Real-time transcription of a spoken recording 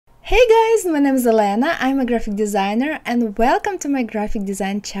Hey guys, my name is Elena, I'm a graphic designer and welcome to my graphic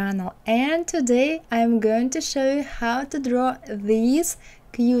design channel. And today I'm going to show you how to draw this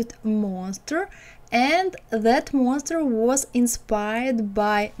cute monster, and that monster was inspired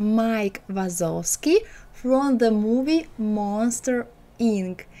by Mike Wazowski from the movie Monster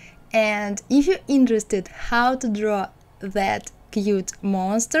Inc. And if you're interested how to draw that cute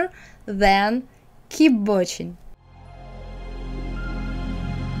monster, then keep watching.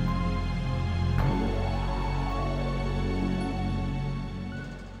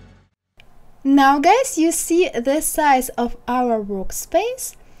 Now guys, you see the size of our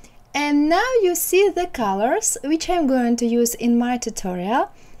workspace, and now you see the colors which I'm going to use in my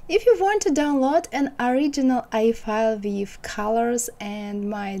tutorial. If you want to download an original AI file with colors and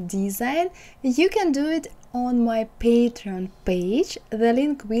my design, you can do it on my Patreon page. The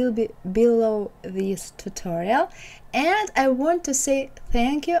link will be below this tutorial. And I want to say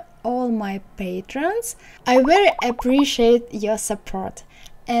thank you all my patrons. I very appreciate your support.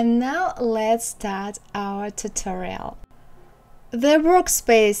 And now let's start our tutorial. The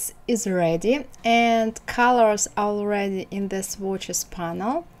workspace is ready and colors are already in the swatches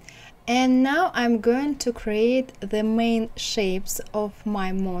panel. And now I'm going to create the main shapes of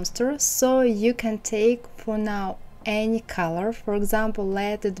my monster, so you can take for now any color. For example,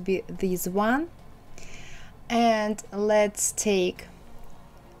 let it be this one. And let's take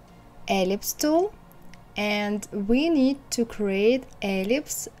ellipse tool. And we need to create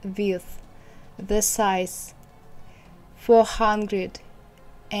ellipse with the size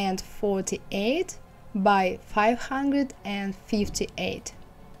 448 by 558.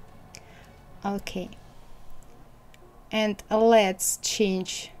 Okay, and let's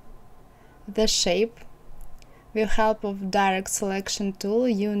change the shape. With help of direct selection tool,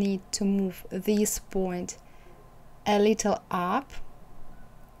 you need to move this point a little up.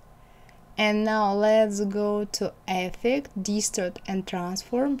 And now let's go to Effect, Distort and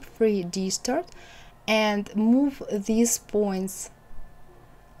Transform, Free Distort, and move these points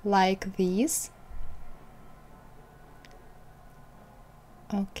like this.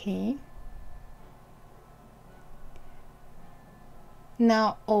 Okay.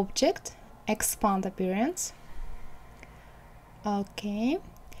 Now Object, Expand Appearance. Okay.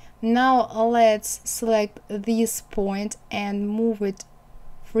 Now let's select this point and move it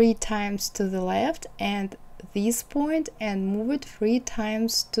 3 times to the left, and this point and move it 3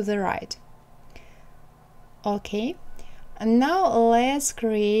 times to the right. Okay, and now let's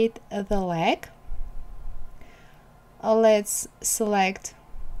create the leg. Let's select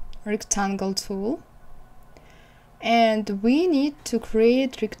rectangle tool, and we need to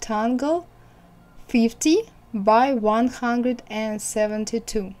create rectangle 50 by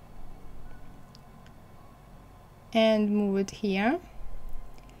 172 and move it here.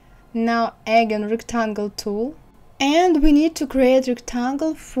 Now again rectangle tool, and we need to create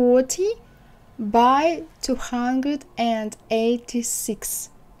rectangle 40 by 286.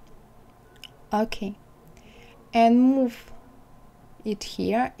 Okay, and move it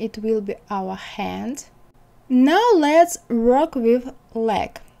here. It will be our hand. Now let's work with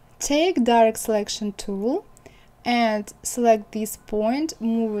leg. Take direct selection tool and select this point,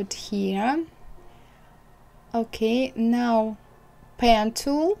 move it here. Okay, now pen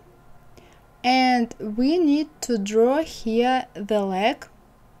tool, and we need to draw here the leg.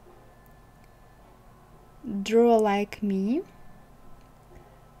 Draw like me,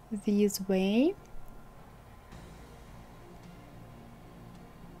 this way.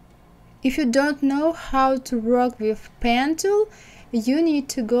 If you don't know how to work with pen tool, you need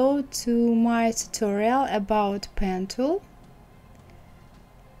to go to my tutorial about pen tool.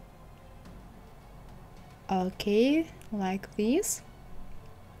 Okay, like this.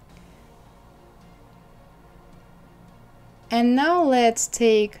 And now let's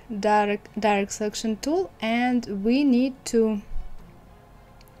take direct selection tool, and we need to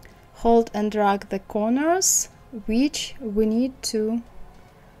hold and drag the corners which we need to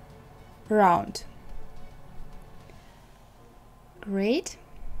round. Great.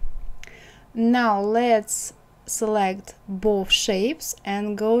 Now let's select both shapes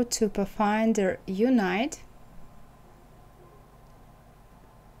and go to Pathfinder Unite.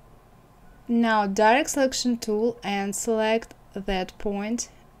 Now direct selection tool and select that point,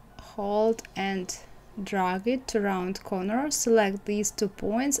 hold and drag it to round corner. Select these 2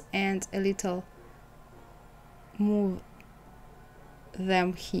 points and a little move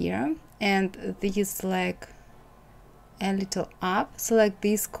them here, and this leg a little up. Select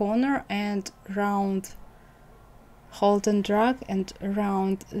this corner and round, hold and drag and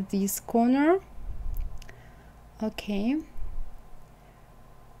round this corner. Okay,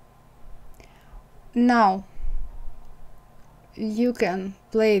 Now you can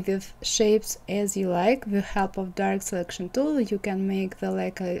play with shapes as you like. With the help of direct selection tool, you can make the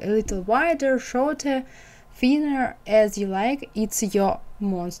leg a little wider, shorter, thinner, as you like. It's your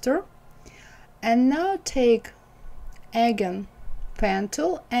monster. And now take again pen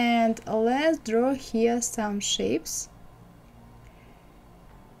tool and let's draw here some shapes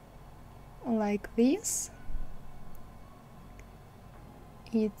like this.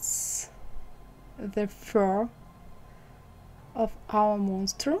 It's the fur of our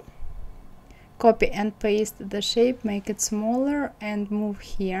monster. Copy and paste the shape, make it smaller and move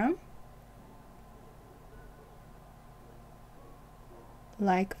here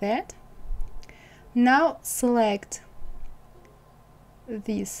like that. Now select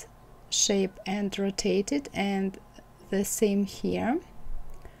this shape and rotate it, and the same here.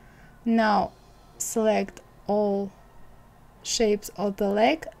 Now select all shapes of the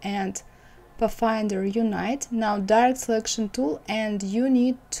leg and Pathfinder unite. Now direct selection tool, and you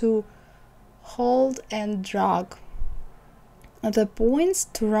need to hold and drag the points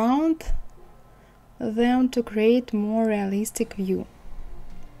to round them to create more realistic view.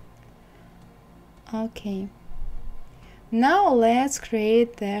 Okay, now let's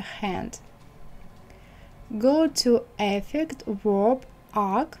create the hand. Go to Effect, Warp,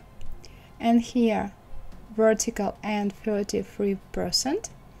 Arc, and here vertical and 33%.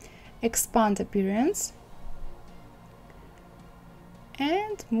 Expand appearance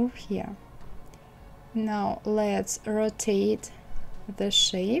and move here. Now let's rotate the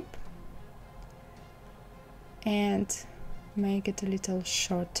shape and make it a little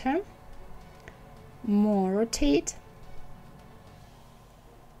shorter. More rotate.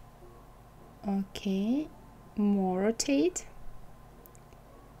 Okay, more rotate.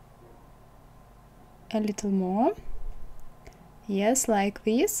 A little more. Yes, like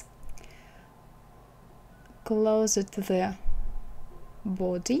this. Closer to the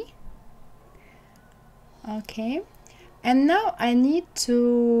body. Okay, and now I need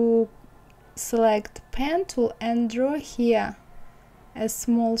to select pen tool and draw here a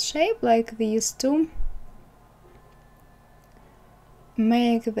small shape like this to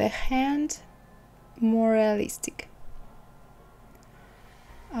make the hand more realistic.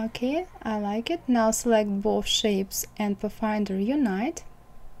 Okay, I like it. Now select both shapes and Pathfinder unite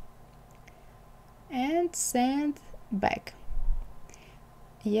and send back.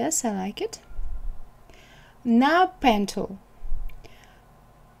 Yes, I like it. Now pen tool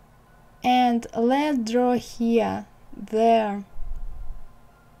and let's draw here their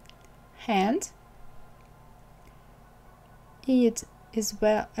hand. It is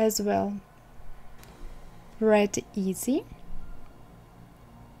as well pretty easy.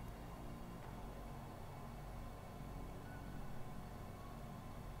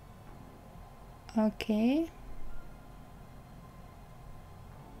 Okay,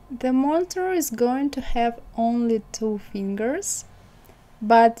 the monster is going to have only 2 fingers,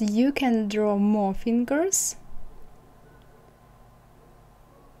 but you can draw more fingers.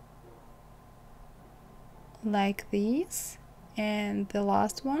 Like this, and the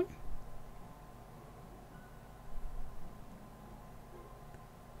last one.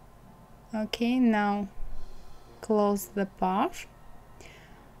 Okay, now close the path.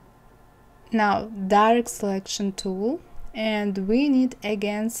 Now direct selection tool, and we need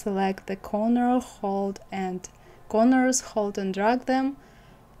again select the corners, hold and drag them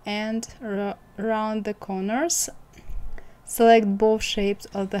and round the corners. Select both shapes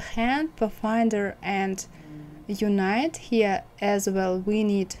of the hand, Pathfinder and unite. Here as well we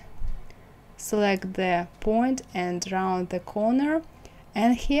need select the point and round the corner,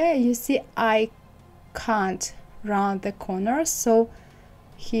 and here you see I can't round the corner, so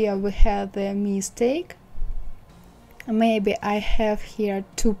here we have the mistake. Maybe I have here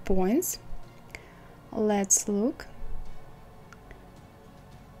 2 points. Let's look.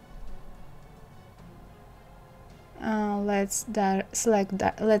 Let's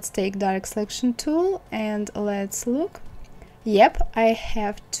take direct selection tool and let's look. Yep, I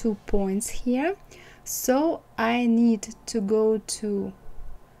have 2 points here, so I need to go to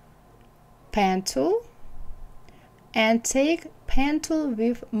pen tool and take pen tool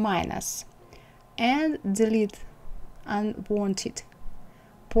with minus and delete unwanted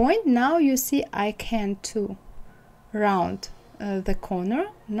point. Now you see I can to round the corner.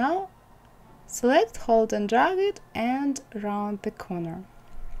 Now select, hold and drag it and round the corner.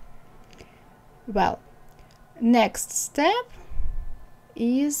 Well, next step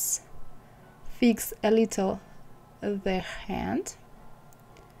is fix a little the hand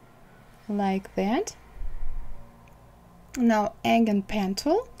like that. Now again pen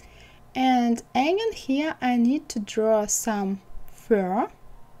tool And again here I need to draw some fur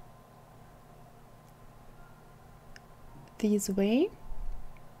this way.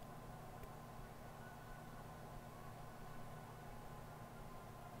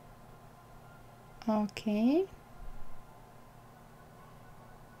 Okay.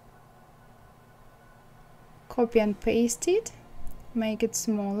 Copy and paste it, make it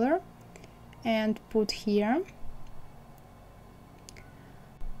smaller and put here.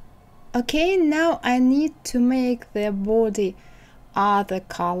 Okay, now I need to make the body other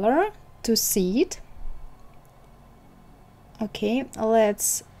color to see it. Okay,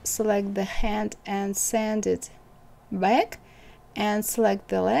 let's select the hand and send it back, and select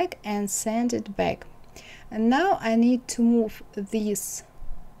the leg and send it back. And now I need to move these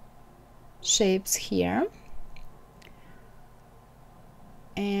shapes here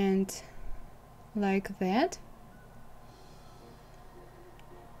and like that.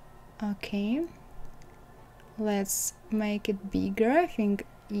 Okay, let's make it bigger. I think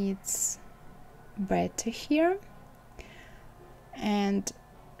it's better here. And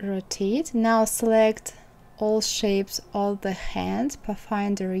rotate. Now select all shapes of the hand,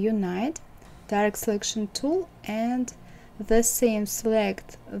 Pathfinder Unite, direct selection tool, and the same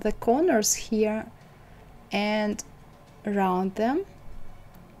select the corners here and round them.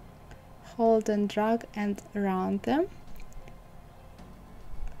 Hold and drag and round them.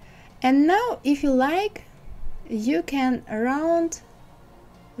 And now, if you like, you can round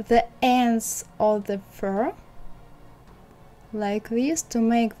the ends of the fur like this to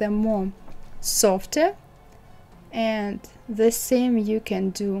make them more softer, and the same you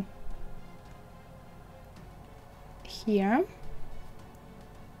can do here.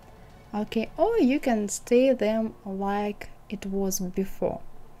 Okay, or you can stay them like it was before.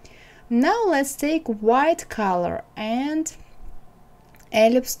 Now let's take white color and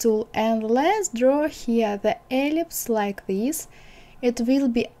ellipse tool, and let's draw here the ellipse like this. It will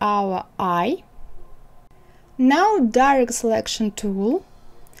be our eye. Now direct selection tool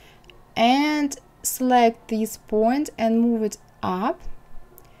and select this point and move it up.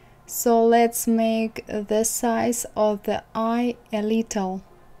 So let's make the size of the eye a little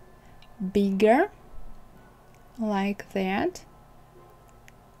bigger, like that.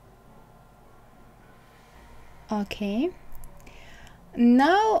 Okay.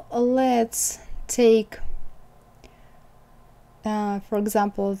 Now let's take, for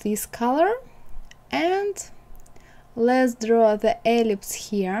example, this color, and let's draw the ellipse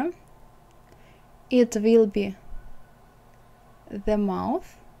here. It will be the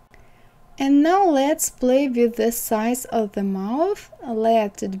mouth. And now let's play with the size of the mouth.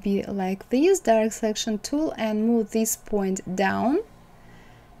 Let it be like this, direct selection tool, and move this point down.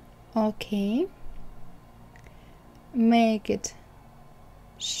 Okay. Make it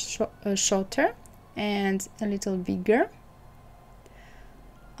shorter and a little bigger.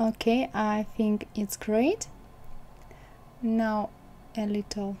 Okay, I think it's great. Now a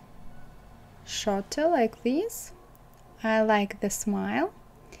little shorter like this. I like the smile.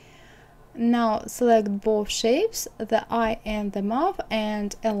 Now select both shapes, the eye and the mouth,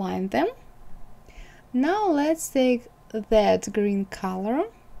 and align them. Now let's take that green color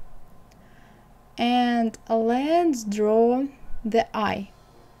and let's draw the eye.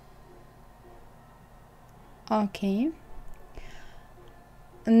 Okay.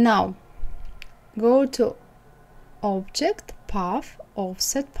 Now go to Object, Path,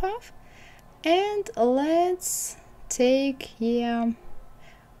 Offset Path, and let's take here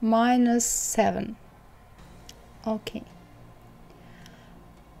 -7. Okay.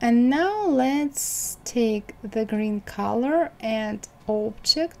 And now let's take the green color and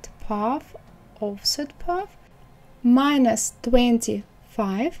Object, Path, Offset Path,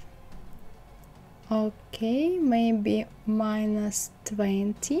 -25. Okay, maybe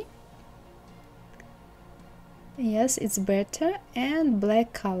 -20. Yes, it's better. And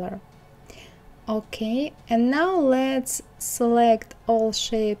black color. Okay, and now let's select all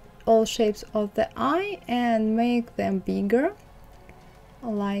shapes of the eye and make them bigger,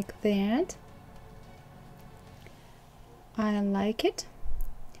 like that. I like it.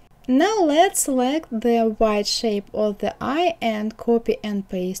 Now let's select the white shape of the eye and copy and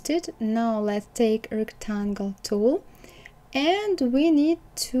paste it. Now let's take rectangle tool, and we need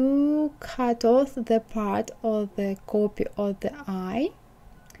to cut off the part of the copy of the eye.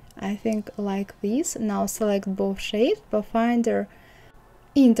 I think like this. Now select both shapes, Pathfinder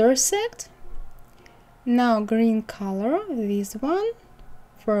Intersect. Now green color, this one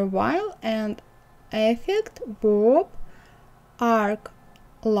for a while, and Effect, Warp, Arc,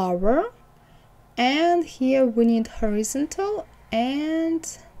 Lower, and here we need horizontal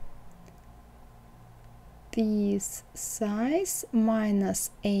and this size,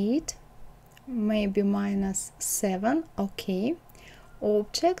 -8, maybe -7, okay.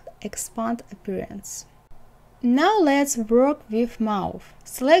 Object, expand appearance. Now let's work with mouth.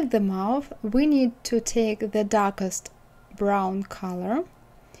 Select the mouth. We need to take the darkest brown color.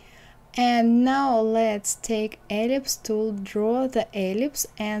 And now let's take ellipse tool, draw the ellipse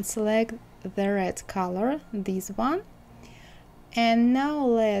and select the red color, this one. And now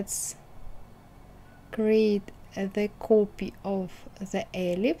let's create the copy of the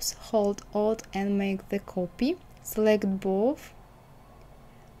ellipse. Hold Alt and make the copy. Select both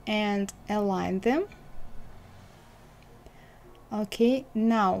and align them. Okay,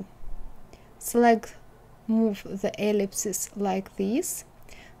 now select, move the ellipses like this.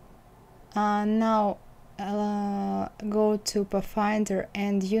 Now go to Pathfinder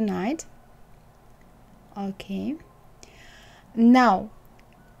and unite. Okay. Now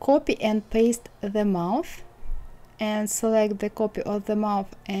copy and paste the mouth and select the copy of the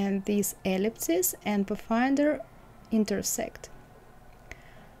mouth and these ellipses and Pathfinder intersect.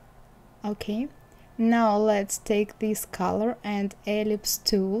 Okay. Now let's take this color and ellipse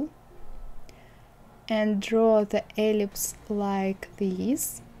tool and draw the ellipse like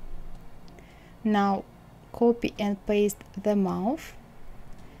this. Now copy and paste the mouth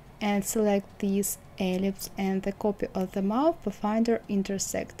and select this ellipse and the copy of the mouth, Pathfinder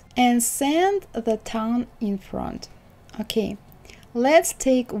intersect, and send the tongue in front. Okay, let's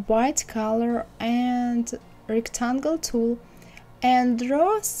take white color and rectangle tool and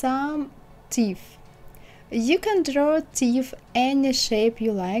draw some teeth. You can draw teeth any shape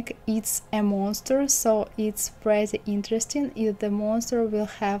you like. It's a monster, so it's pretty interesting if the monster will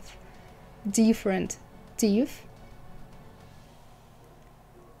have different teeth.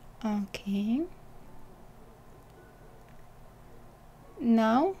 Okay.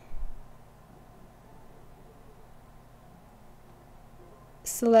 Now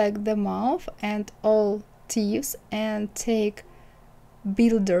select the mouth and all teeth and take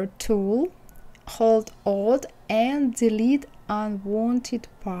Builder tool. Hold Alt and delete unwanted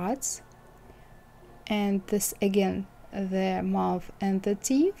parts. And this again, the mouth and the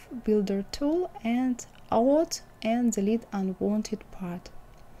teeth, Builder tool and Alt and delete unwanted part.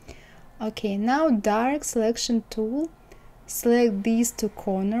 Okay, now direct selection tool, select these two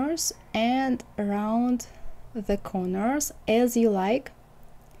corners and round the corners as you like.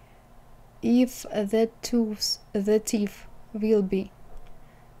 If the teeth will be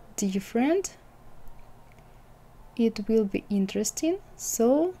different, it will be interesting,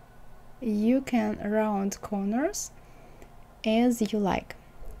 so you can round corners as you like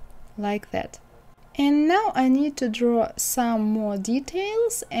that. And now I need to draw some more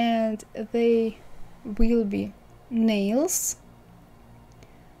details, and they will be nails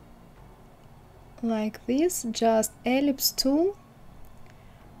like this. Just ellipse tool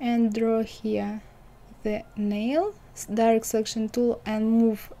and draw here the nail, direct selection tool and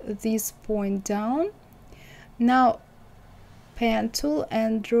move this point down. Now pen tool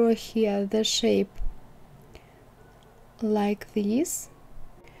and draw here the shape like this.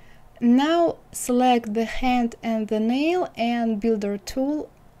 Now select the hand and the nail and Builder tool,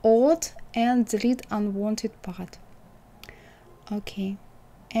 Alt and delete unwanted part. Okay,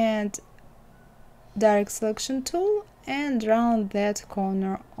 and direct selection tool and round that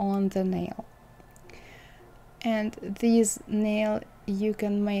corner on the nail. And this nail you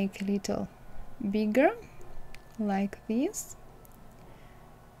can make a little bigger like this.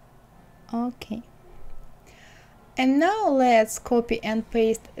 Okay. And now let's copy and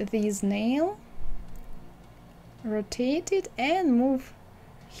paste this nail, rotate it and move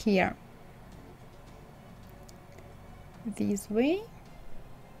here this way.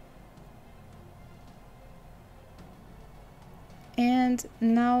 And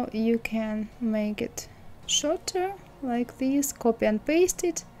now you can make it shorter like this, copy and paste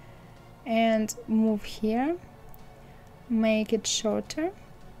it and move here, make it shorter.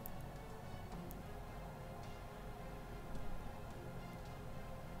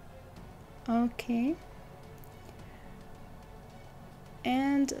 Okay,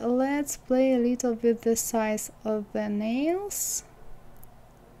 and let's play a little with the size of the nails,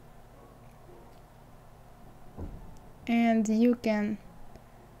 and you can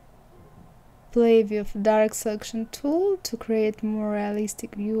play with direct selection tool to create more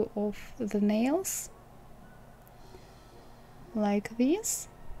realistic view of the nails like this.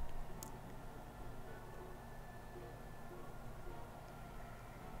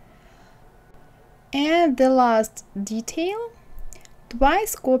 And the last detail,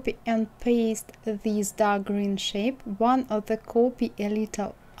 twice copy and paste this dark green shape, one of the copy a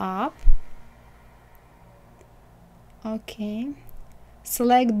little up Okay,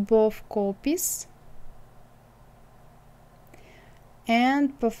 select both copies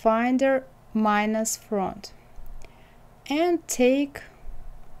and Pathfinder minus front and take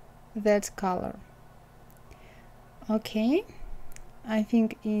that color. Okay, I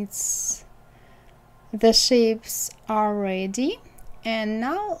think it's the shapes are ready, and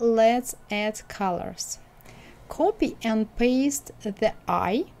now let's add colors. Copy and paste the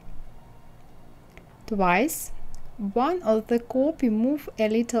eye twice. One of the copy move a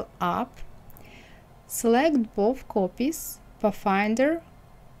little up. Select both copies, Pathfinder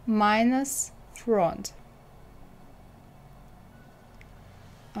minus front.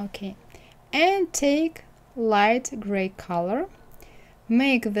 Okay, and take light gray color.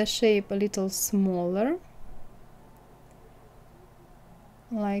 Make the shape a little smaller,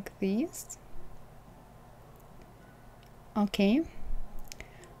 like this. Okay,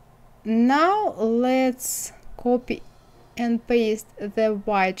 now let's copy and paste the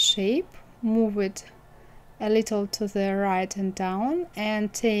white shape, move it a little to the right and down,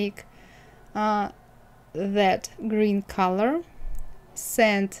 and take that green color,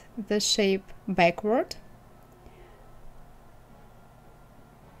 send the shape backward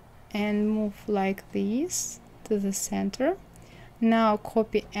and move like this to the center. Now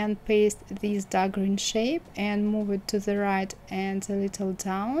copy and paste this dark green shape and move it to the right and a little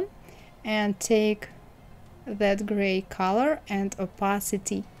down, and take that gray color and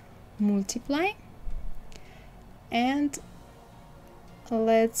opacity multiply, and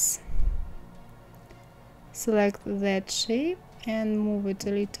let's select that shape and move it a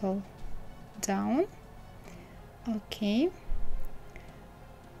little down. Okay,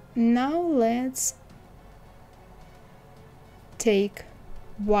 now let's take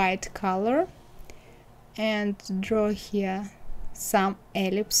white color and draw here some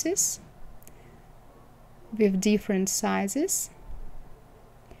ellipses with different sizes.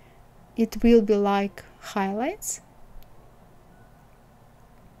 It will be like highlights.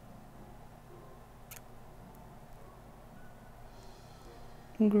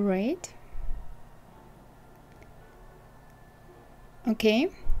 Great. Okay,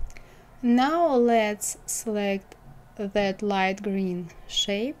 now let's select that light green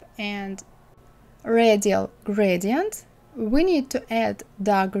shape and radial gradient. We need to add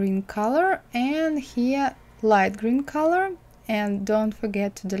dark green color and here light green color, and don't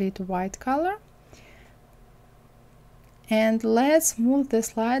forget to delete white color. And let's move the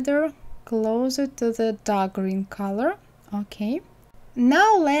slider closer to the dark green color. Okay,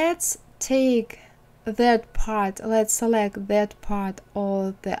 now let's take that part, let's select that part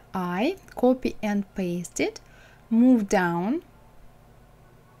of the eye, copy and paste it, move down.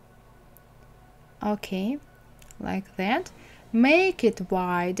 Okay, like that. Make it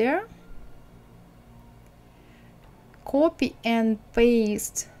wider. Copy and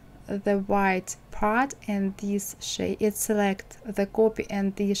paste the white part and this shape. Select the copy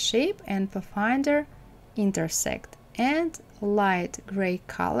and this shape and Pathfinder intersect, and light gray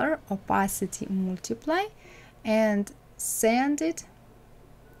color, opacity multiply, and send it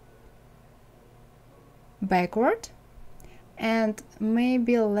backward. And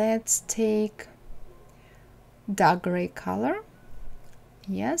maybe let's take dark gray color.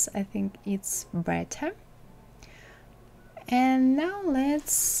 Yes, I think it's better. And now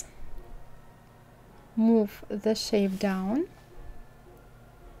let's move the shape down,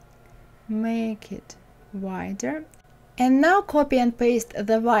 make it wider, and now copy and paste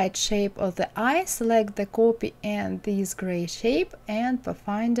the white shape of the eye. Select the copy and this gray shape and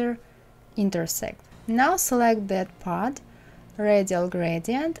Pathfinder intersect. Now select that part, radial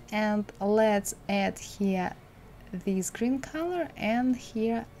gradient, and let's add here this green color and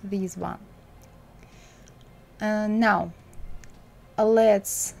here this one. Now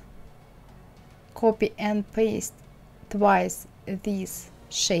let's copy and paste twice this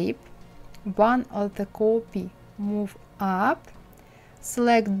shape. One of the copy move up,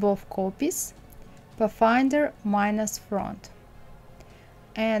 select both copies, Pathfinder minus front,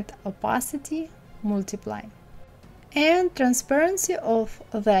 and opacity multiply, and transparency of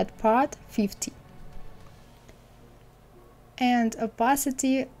that part 50, and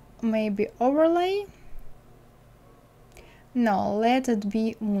opacity maybe overlay. No, let it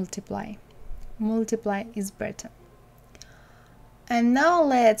be multiply. Multiply is better. And now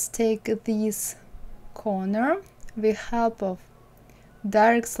let's take this corner with help of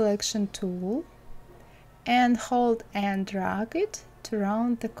direct selection tool and hold and drag it to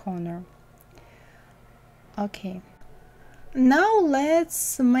round the corner. Okay. Now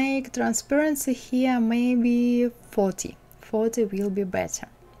let's make transparency here maybe 40. 40 will be better.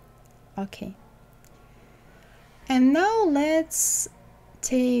 Okay. And now let's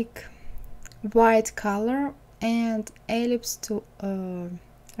take white color and ellipse to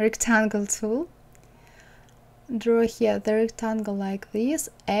rectangle tool. Draw here the rectangle like this,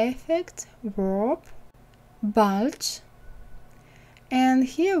 effect, warp, bulge, and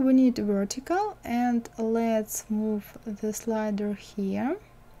here we need vertical, and let's move the slider here,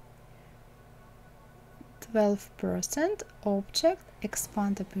 12%, object,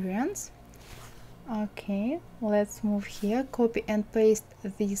 expand appearance. Okay, let's move here, copy and paste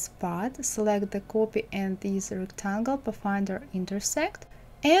this part, select the copy and this rectangle, pathfinder intersect,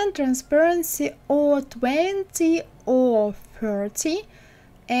 and transparency or 20 or 30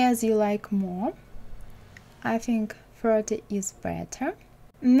 as you like more. I think 30 is better.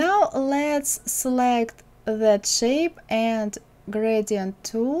 Now let's select that shape and gradient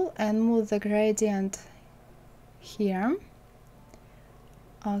tool and move the gradient here.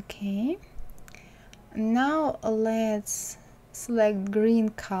 Okay. Now let's select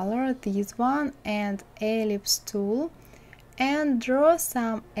green color, this one, and ellipse tool, and draw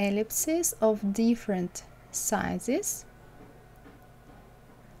some ellipses of different sizes,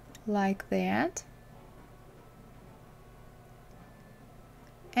 like that.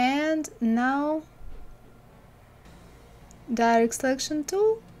 And now direct selection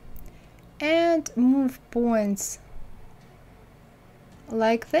tool and move points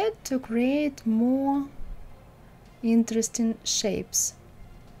like that to create more interesting shapes.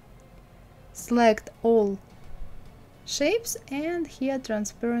 Select all shapes and here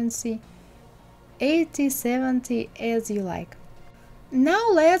transparency 80, 70 as you like. Now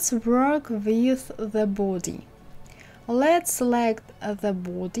let's work with the body. Let's select the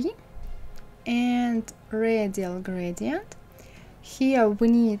body and radial gradient. Here we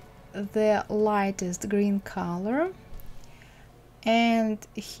need the lightest green color, and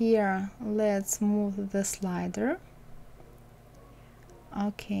here let's move the slider.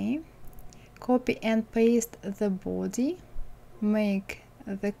 Okay, copy and paste the body, make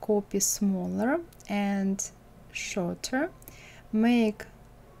the copy smaller and shorter, make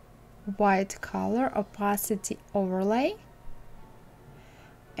white color, opacity, overlay,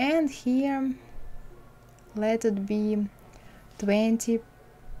 and here let it be 20%.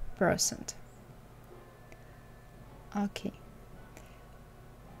 Okay,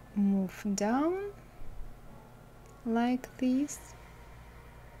 move down like this.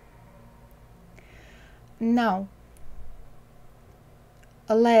 Now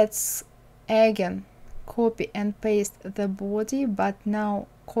let's again copy and paste the body, but now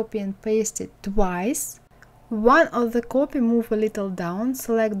copy and paste it twice. One of the copy move a little down,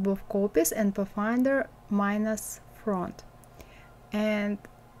 select both copies and pathfinder minus front, and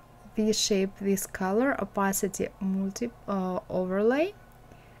this shape, this color, opacity, overlay,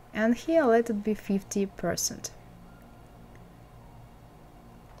 and here let it be 50%.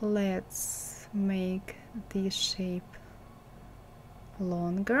 Let's make this shape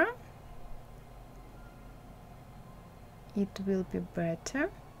longer, it will be better.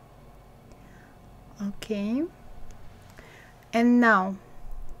 Okay, and now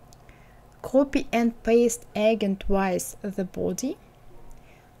copy and paste again twice the body.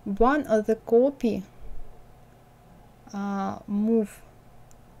 One of the copy move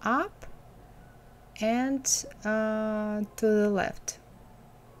up and to the left.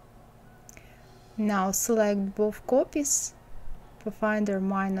 Now select both copies, pathfinder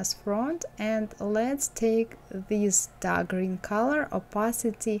minus front, and let's take this dark green color,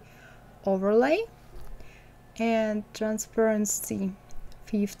 opacity, overlay, and transparency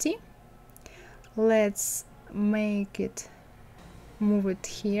 50. Let's make it, move it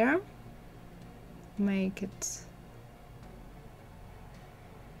here, make it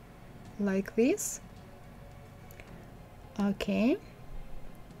like this. Okay,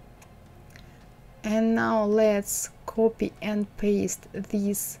 and now let's copy and paste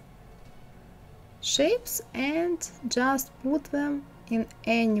these shapes and just put them in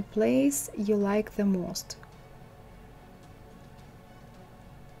any place you like the most.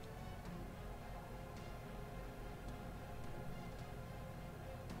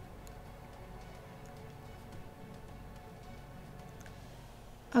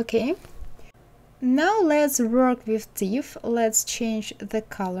 Okay, now let's work with teeth. Let's change the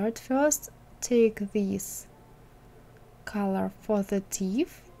color at first. Take this color for the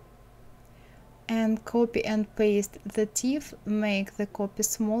teeth and copy and paste the teeth, make the copy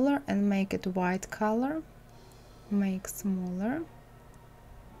smaller and make it white color, make smaller.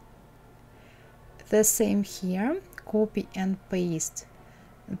 The same here, copy and paste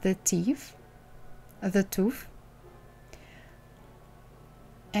the teeth, the tooth,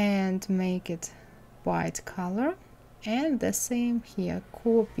 and make it white color, and the same here,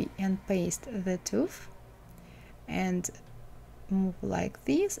 copy and paste the tooth and move like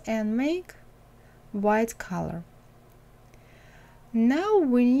this and make white color. Now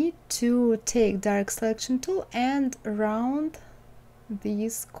we need to take direct selection tool and round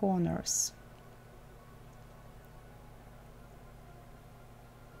these corners.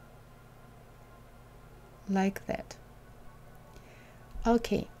 Like that.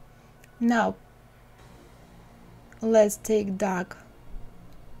 Okay, now let's take dark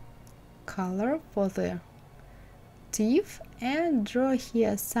color for the teeth and draw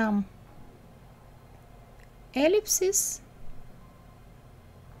here some ellipses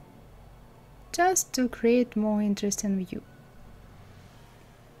just to create more interesting view.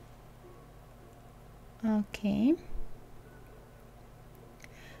 Okay,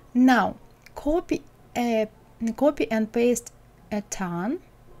 now copy and paste a ton,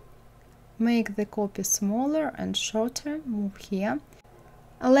 make the copy smaller and shorter, move here,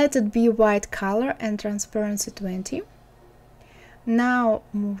 let it be white color and transparency 20. Now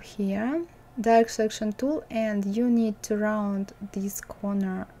move here, direct selection tool, and you need to round this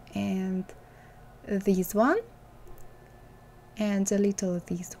corner and this one and a little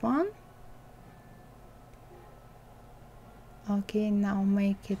this one. Okay, now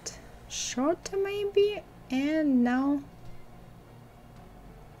make it shorter maybe, and now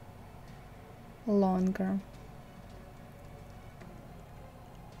longer.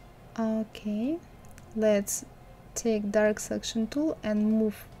 Okay, let's take direct selection tool and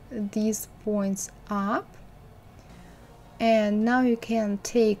move these points up, and now you can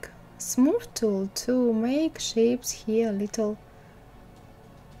take smooth tool to make shapes here a little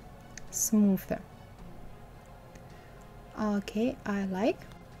smoother. Okay, I like.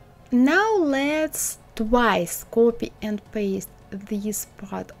 Now let's twice copy and paste this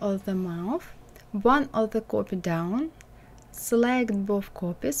part of the mouth, one of the copy down, select both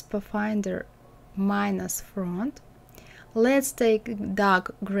copies, pathfinder minus front. Let's take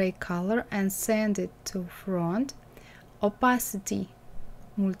dark gray color and send it to front, opacity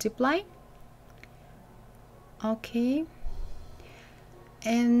multiply. Okay,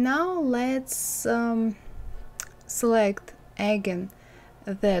 and now let's select again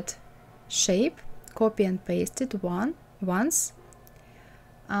that shape, copy and paste it once,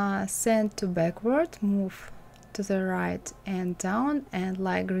 send to backward, move to the right and down and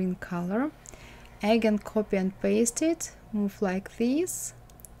light green color, again copy and paste it, move like this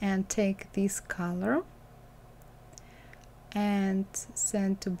and take this color and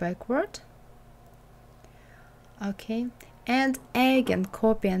send to backward. Okay, and again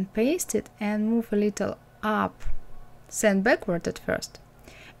copy and paste it and move a little up, send backward at first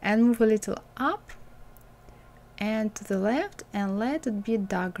and move a little up and to the left and let it be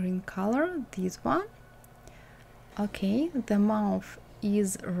dark green color, this one. Okay, the mouth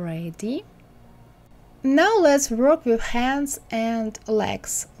is ready. Now let's work with hands and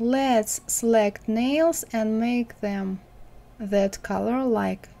legs. Let's select nails and make them that color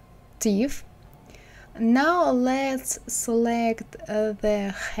like teeth. Now let's select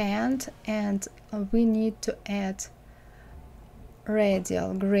the hand and we need to add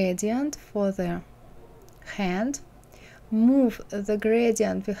radial gradient for the hand. Move the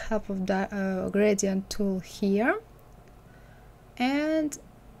gradient with help of the gradient tool here and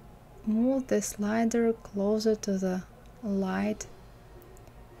move the slider closer to the light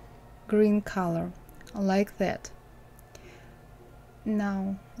green color, like that.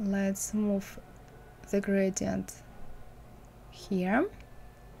 Now let's move the gradient here.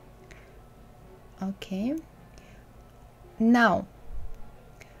 Okay, now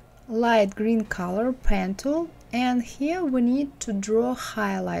light green color, pen tool, and here we need to draw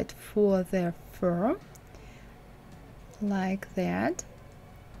highlight for the fur, like that.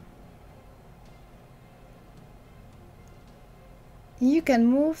 You can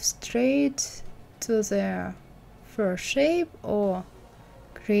move straight to the fur shape or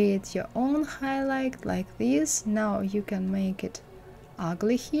create your own highlight like this. Now you can make it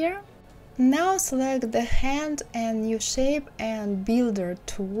ugly here. Now select the hand and new shape and builder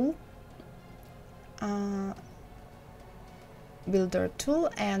tool. And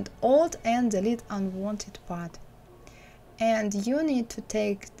Alt and delete unwanted part. And you need to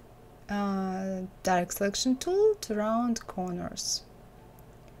take direct selection tool to round corners.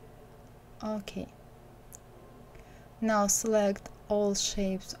 Okay. Now select all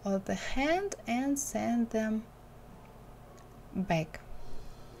shapes of the hand and send them back.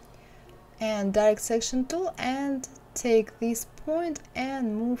 And direct selection tool and take this point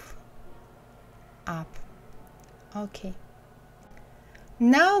and move up. Okay.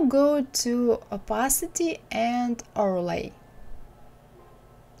 Now go to opacity and overlay.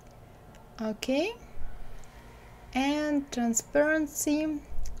 Okay, and transparency,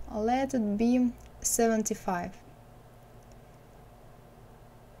 let it be 75.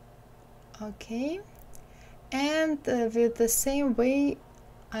 Okay, and with the same way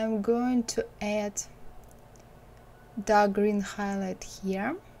I'm going to add dark green highlight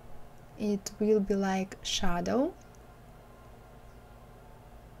here. It will be like shadow.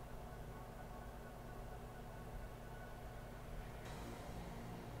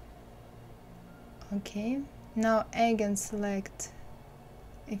 Okay, now again select,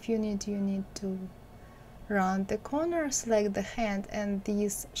 if you need to round the corner, select the hand and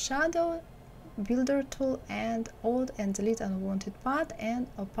this shadow, builder tool, and alt and delete unwanted part, and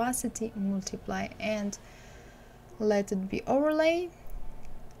opacity multiply, and let it be overlay.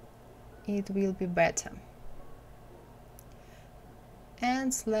 It will be better.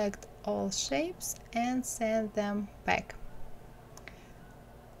 And select all shapes and send them back.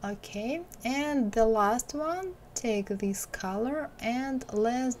 Okay, and the last one, take this color and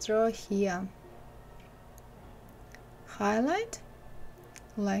let's draw here highlight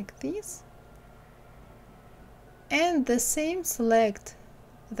like this, and the same, select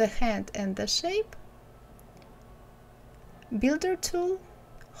the hand and the shape, builder tool,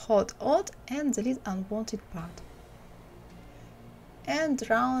 hold alt and delete unwanted part, and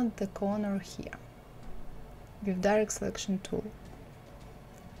round the corner here with direct selection tool,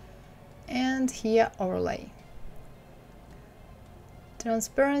 and here overlay.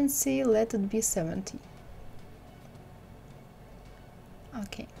 Transparency, let it be 70.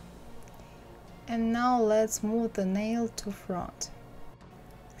 Okay, and now let's move the nail to front.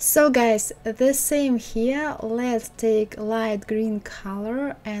 So guys, the same here, let's take light green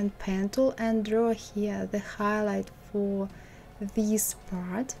color and pen tool and draw here the highlight for this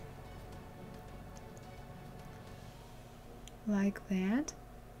part, like that.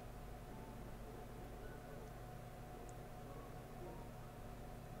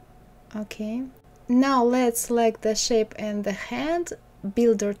 Okay, now let's select the shape and the hand,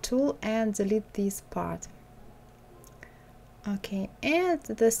 builder tool, and delete this part. Okay, and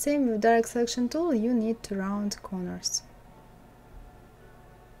the same with direct selection tool, you need to round corners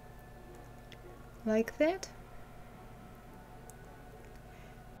like that.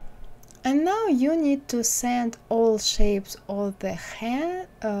 And now you need to send all shapes of the hand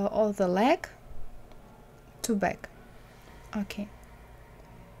or the leg to back. Okay,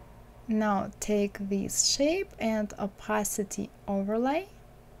 now take this shape and opacity overlay.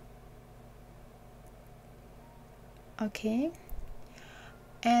 Okay,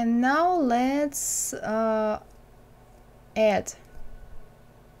 and now let's add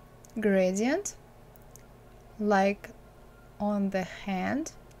gradient like on the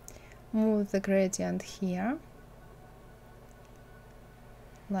hand. Move the gradient here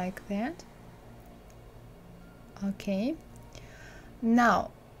like that. Okay,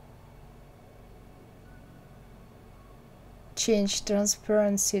 now change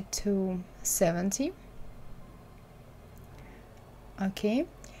transparency to 70. Okay,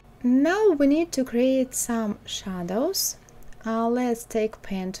 now we need to create some shadows. Let's take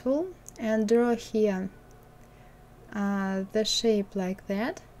pen tool and draw here the shape like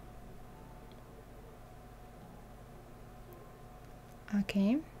that.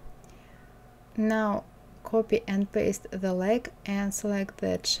 Okay, now copy and paste the leg and select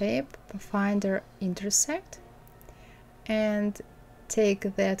that shape, finder intersect, and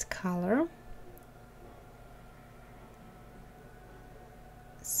take that color,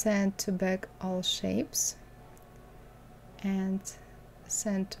 send to back all shapes and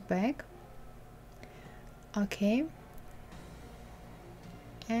send to back. Okay,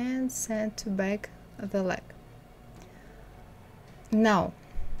 and send to back the leg. Now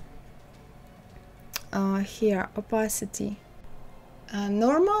here opacity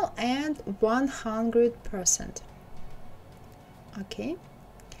normal and 100%. Okay,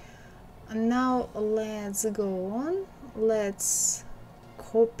 now let's go on. Let's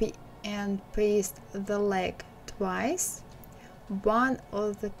copy and paste the leg twice. One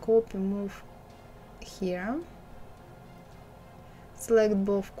of the copy move here, select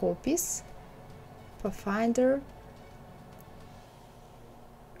both copies, pathfinder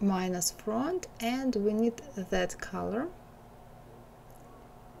minus front, and we need that color,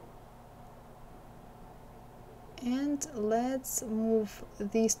 and let's move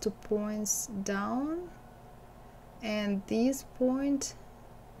these 2 points down, and this point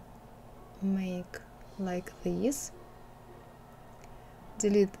make like this,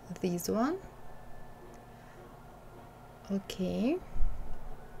 delete this one. Okay,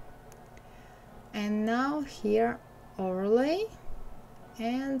 And now here overlay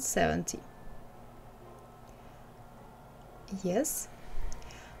and 70. Yes.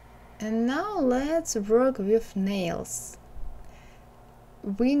 And now let's work with nails.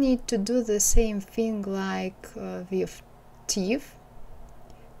 We need to do the same thing like with teeth.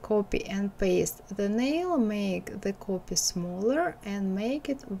 Copy and paste the nail, make the copy smaller and make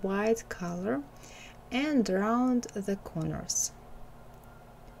it white color and round the corners.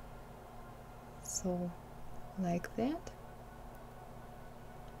 So like that.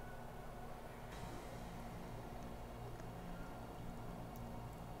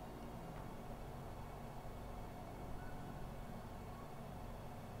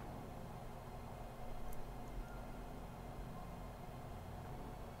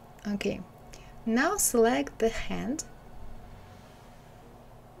 Okay, now select the hand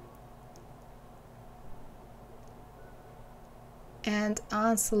and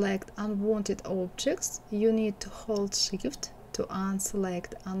unselect unwanted objects. You need to hold Shift to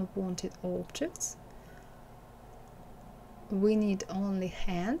unselect unwanted objects. We need only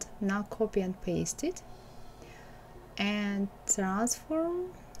hand. Now copy and paste it and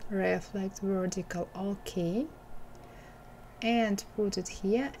transform, reflect vertical, OK, and put it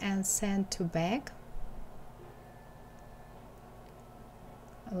here and send to back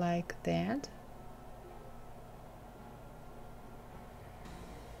like that.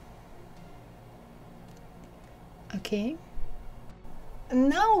 Okay,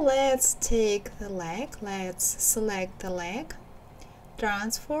 now let's take the leg, let's select the leg,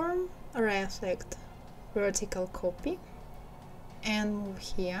 transform, reflect vertical, copy and move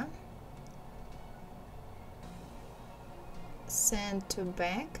here, send to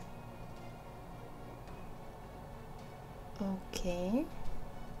back. Okay,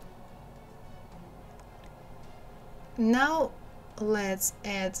 now let's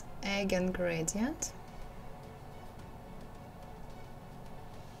add again gradient.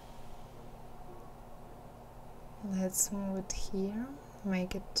 Let's move it here,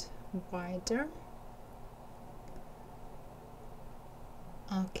 make it wider.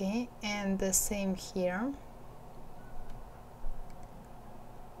 Okay, and the same here.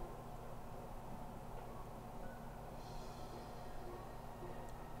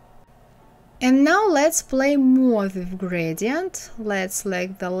 And now let's play more with gradient. Let's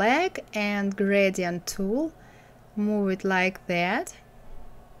select the leg and gradient tool, move it like that.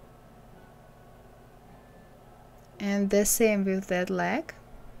 And the same with that leg.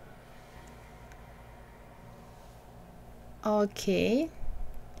 Okay,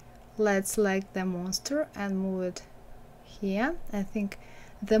 let's select the monster and move it here. I think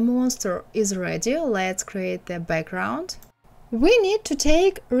the monster is ready. Let's create the background. We need to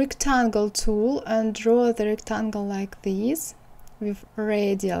take rectangle tool and draw the rectangle like this with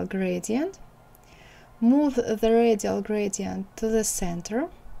radial gradient. Move the radial gradient to the center.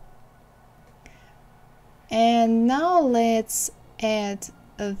 And now let's add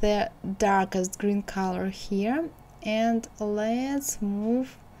the darkest green color here and let's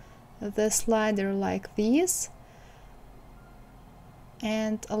move the slider like this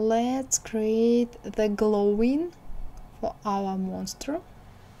and let's create the glowing for our monster.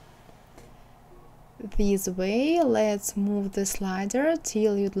 This way, let's move the slider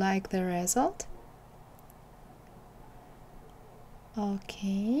till you'd like the result.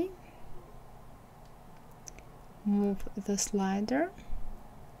 Okay. Move the slider.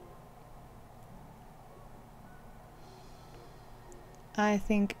 I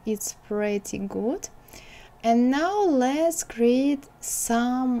think it's pretty good. And now let's create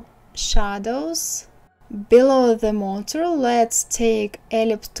some shadows below the motor. Let's take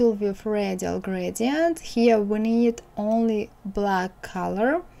ellipse tool with radial gradient. Here we need only black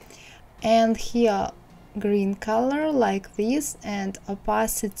color and here green color like this and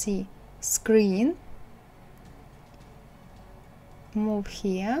opacity screen. Move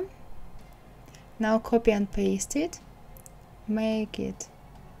here. Now copy and paste it. Make it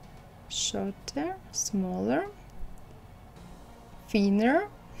shorter, smaller, thinner,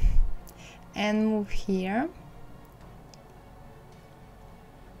 and move here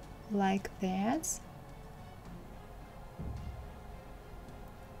like that.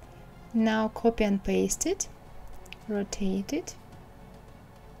 Now copy and paste it, rotate it,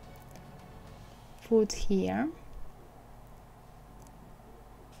 put here,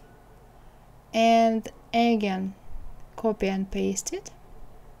 and again copy and paste it.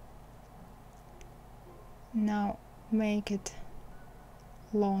 Now make it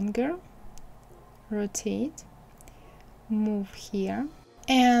longer, rotate, move here,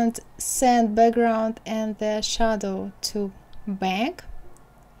 and send background and the shadow to back.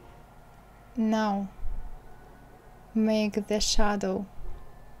 Now make the shadow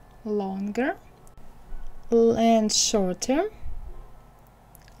longer and shorter,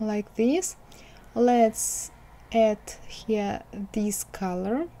 like this. Let's add here this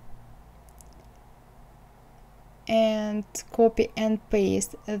color and copy and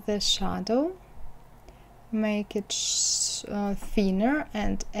paste the shadow, make it thinner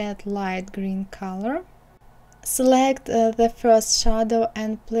and add light green color. Select the first shadow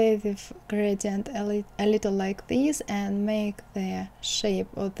and play with gradient a little like this, and make the shape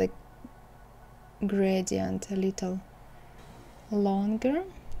of the gradient a little longer,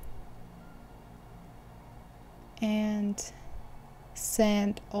 and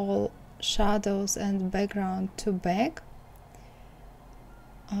send all shadows and background to back.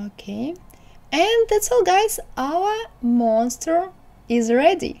 Okay, and that's all, guys. Our monster is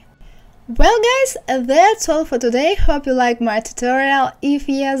ready. Well, guys, that's all for today. Hope you like my tutorial. If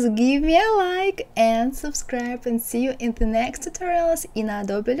yes, give me a like and subscribe, and see you in the next tutorials in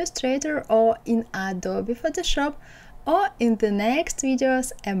Adobe Illustrator or in Adobe Photoshop, or in the next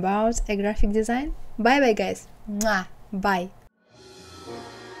videos about a graphic design. Bye bye, guys. Mwah. Bye.